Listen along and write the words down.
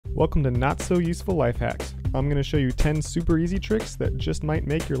Welcome to Not So Useful Life Hacks. I'm going to show you 10 super easy tricks that just might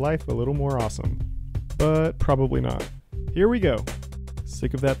make your life a little more awesome. But probably not. Here we go.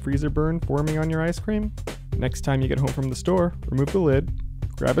 Sick of that freezer burn forming on your ice cream? Next time you get home from the store, remove the lid,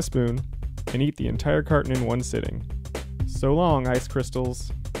 grab a spoon, and eat the entire carton in one sitting. So long, ice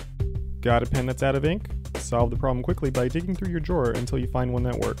crystals. Got a pen that's out of ink? Solve the problem quickly by digging through your drawer until you find one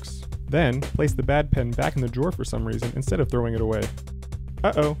that works. Then, place the bad pen back in the drawer for some reason instead of throwing it away.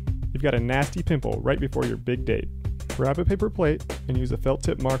 Uh-oh, you've got a nasty pimple right before your big date. Grab a paper plate and use a felt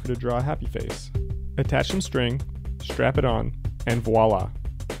tip marker to draw a happy face. Attach some string, strap it on, and voila!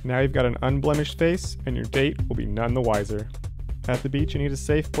 Now you've got an unblemished face and your date will be none the wiser. At the beach, you need a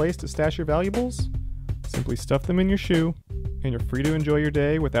safe place to stash your valuables? Simply stuff them in your shoe, and you're free to enjoy your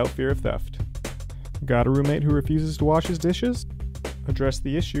day without fear of theft. Got a roommate who refuses to wash his dishes? Address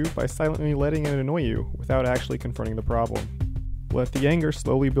the issue by silently letting it annoy you without actually confronting the problem. Let the anger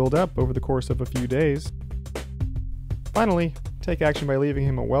slowly build up over the course of a few days. Finally, take action by leaving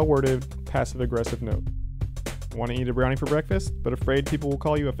him a well-worded, passive-aggressive note. Want to eat a brownie for breakfast, but afraid people will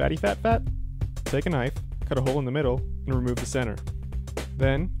call you a fatty fat fat? Take a knife, cut a hole in the middle, and remove the center.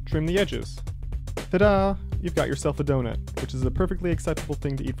 Then, trim the edges. Ta-da! You've got yourself a donut, which is a perfectly acceptable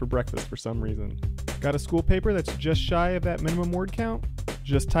thing to eat for breakfast for some reason. Got a school paper that's just shy of that minimum word count?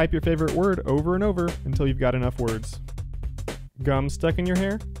 Just type your favorite word over and over until you've got enough words. Gum stuck in your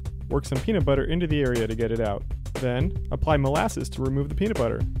hair? Work some peanut butter into the area to get it out. Then, apply molasses to remove the peanut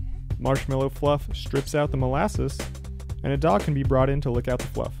butter. Marshmallow fluff strips out the molasses, and a dog can be brought in to lick out the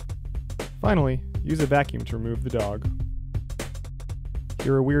fluff. Finally, use a vacuum to remove the dog.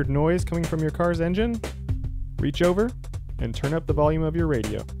 Hear a weird noise coming from your car's engine? Reach over and turn up the volume of your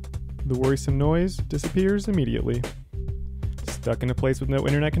radio. The worrisome noise disappears immediately. Stuck in a place with no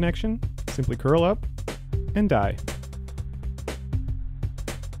internet connection? Simply curl up and die.